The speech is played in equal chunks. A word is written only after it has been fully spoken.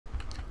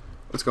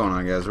What's going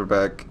on, guys? We're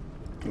back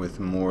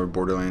with more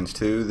Borderlands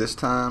 2. This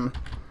time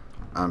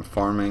I'm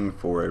farming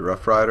for a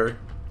Rough Rider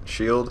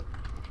shield.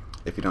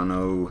 If you don't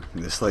know,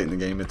 this late in the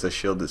game, it's a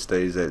shield that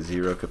stays at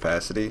 0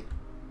 capacity.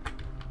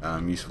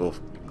 Useful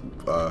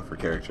for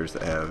characters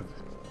that have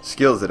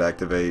skills that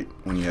activate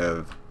when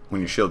your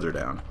shields are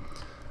down,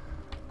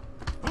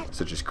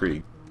 such as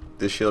Krieg.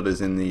 This shield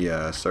is in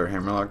the Sir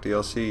Hammerlock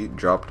DLC,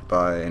 dropped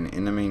by an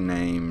enemy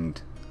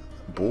named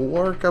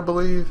Bulwark, I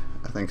believe.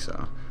 I think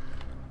so.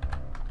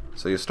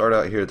 So you start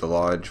out here at the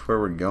lodge. Where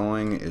we're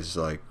going is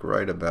like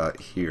right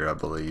about here, I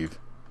believe.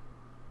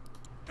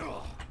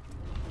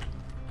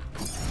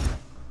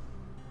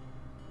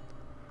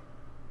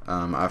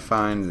 I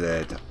find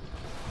that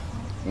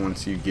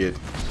once you get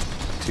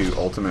to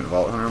Ultimate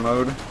Vault Hunter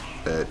mode,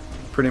 that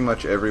pretty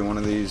much every one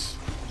of these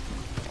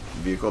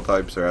vehicle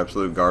types are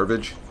absolute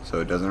garbage, so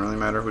it doesn't really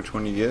matter which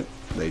one you get.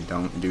 They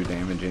don't do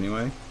damage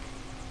anyway.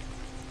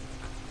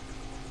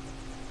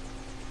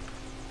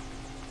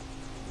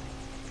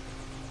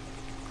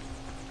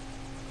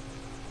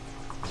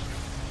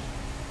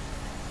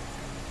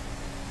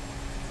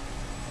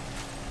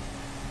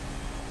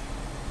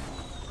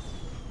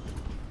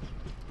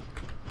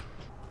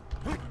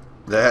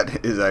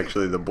 That is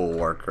actually the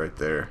Bulwark right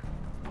there.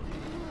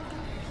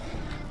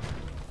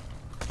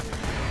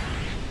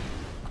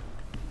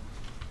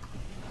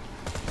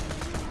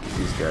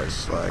 These guys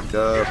slagged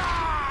up.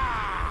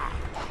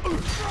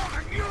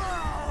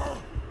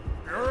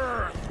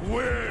 Earth,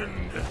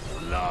 wind,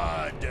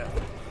 blood.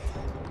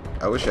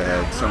 I wish I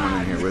had someone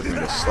in here with me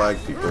to slag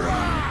people when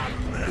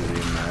I'm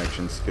busy in my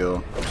action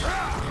skill.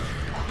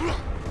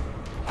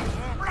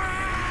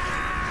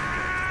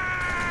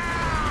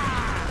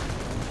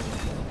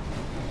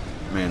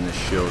 Man, this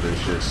shield is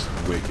just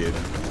wicked.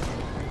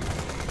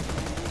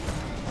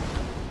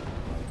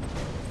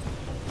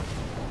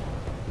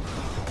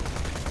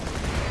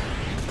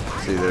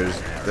 See, there's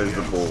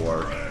the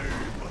Bulwark.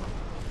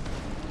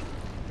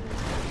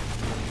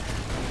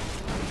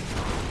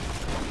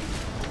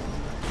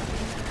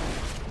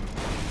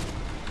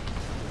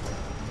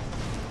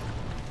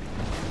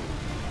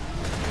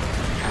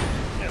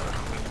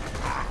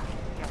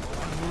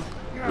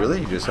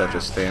 Really, you just have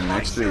to stand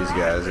next to these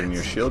guys and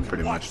your shield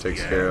pretty much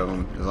takes care of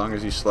them, as long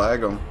as you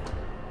slag them.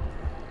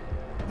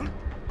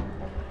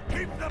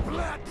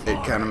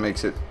 It kind of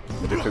makes it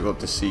difficult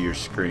to see your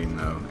screen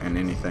though, and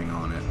anything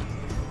on it.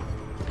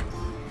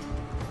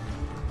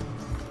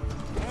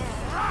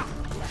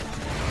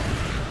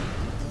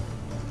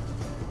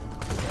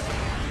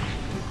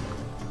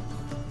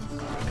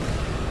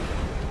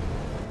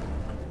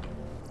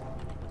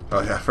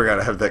 Oh yeah, I forgot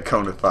I have that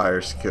cone of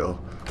fire skill.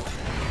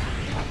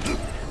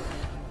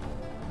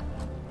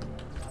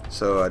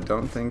 So I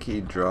don't think he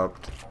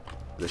dropped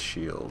the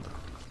shield.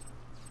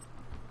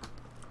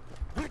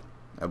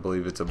 I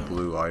believe it's a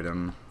blue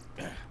item.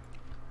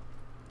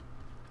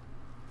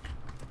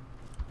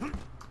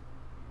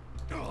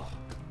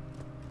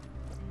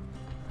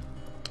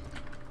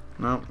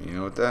 Nope, you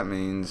know what that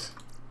means.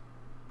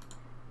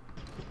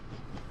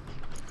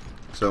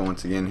 So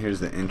once again, here's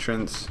the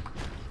entrance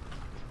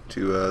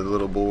to the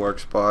little Bulwark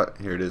spot.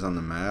 Here it is on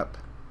the map.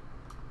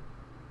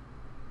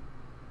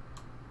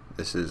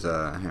 This is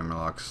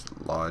Hammerlock's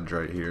lodge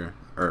right here,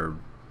 or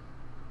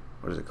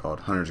what is it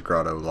called? Hunter's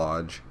Grotto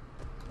Lodge.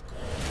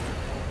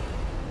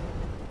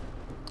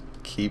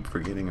 Keep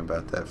forgetting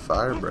about that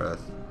fire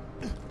breath.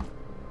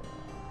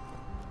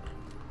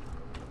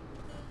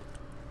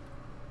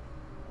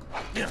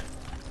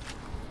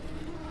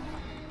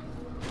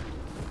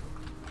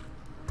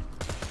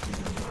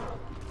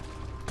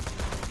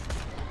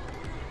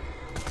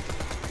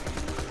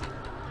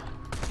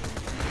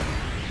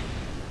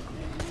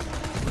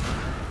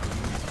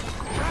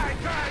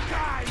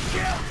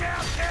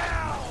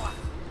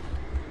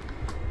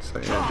 So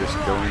yeah, just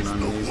going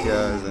on these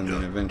guys, and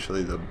then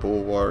eventually the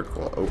Bulwark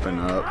will open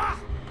up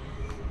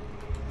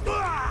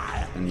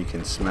and you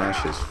can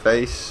smash his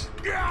face.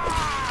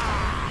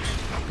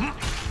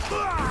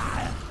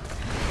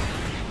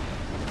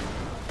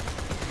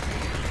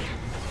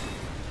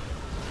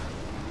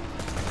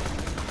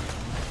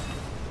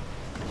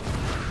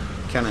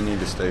 Kinda need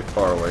to stay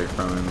far away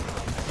from him.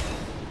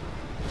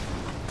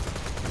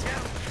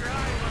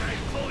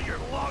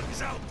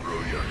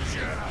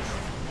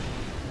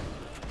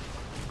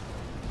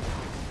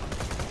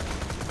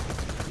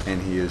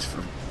 And he is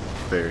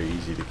very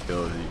easy to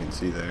kill, as you can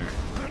see there.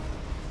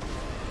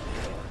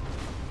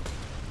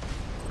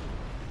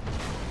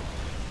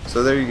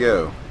 So there you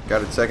go.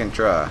 Got it second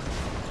try.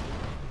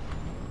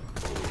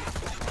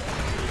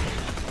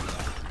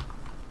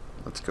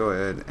 Let's go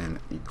ahead and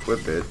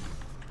equip it.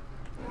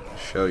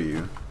 Show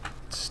you.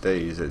 It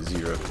stays at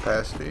 0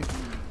 capacity.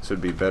 This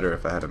would be better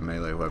if I had a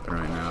melee weapon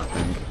right now, I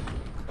think.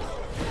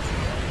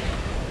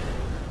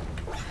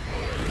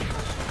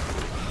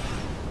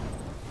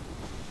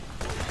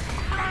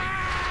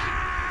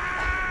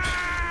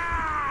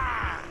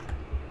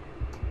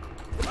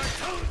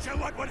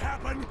 What would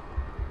happen?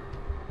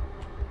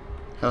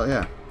 Hell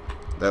yeah.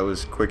 That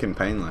was quick and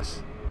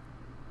painless.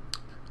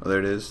 Well, there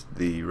it is,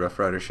 the Rough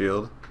Rider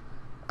shield.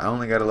 I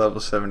only got a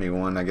level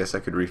 71. I guess I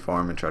could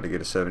refarm and try to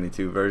get a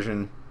 72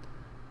 version.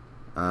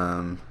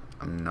 I'm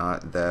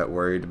not that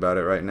worried about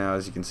it right now.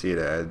 As you can see, it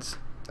adds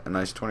a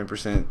nice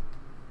 20%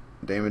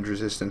 damage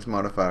resistance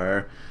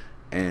modifier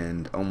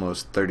and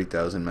almost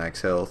 30,000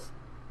 max health.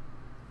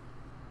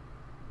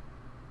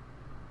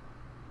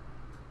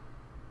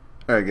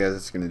 Alright guys,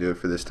 that's going to do it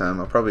for this time.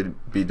 I'll probably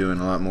be doing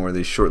a lot more of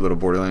these short little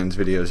Borderlands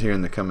videos here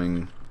in the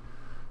coming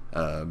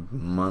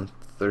month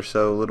or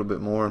so, a little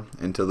bit more,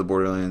 until the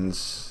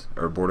Borderlands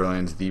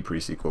the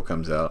pre-sequel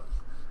comes out.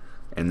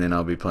 And then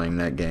I'll be playing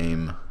that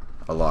game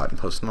a lot and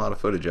posting a lot of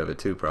footage of it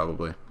too,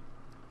 probably.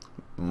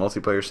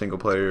 Multiplayer, single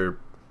player.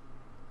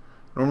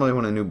 Normally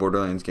when a new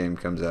Borderlands game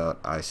comes out,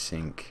 I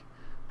sink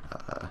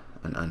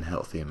an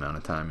unhealthy amount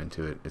of time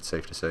into it, it's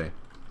safe to say.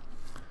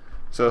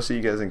 So I'll see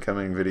you guys in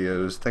coming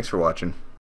videos. Thanks for watching.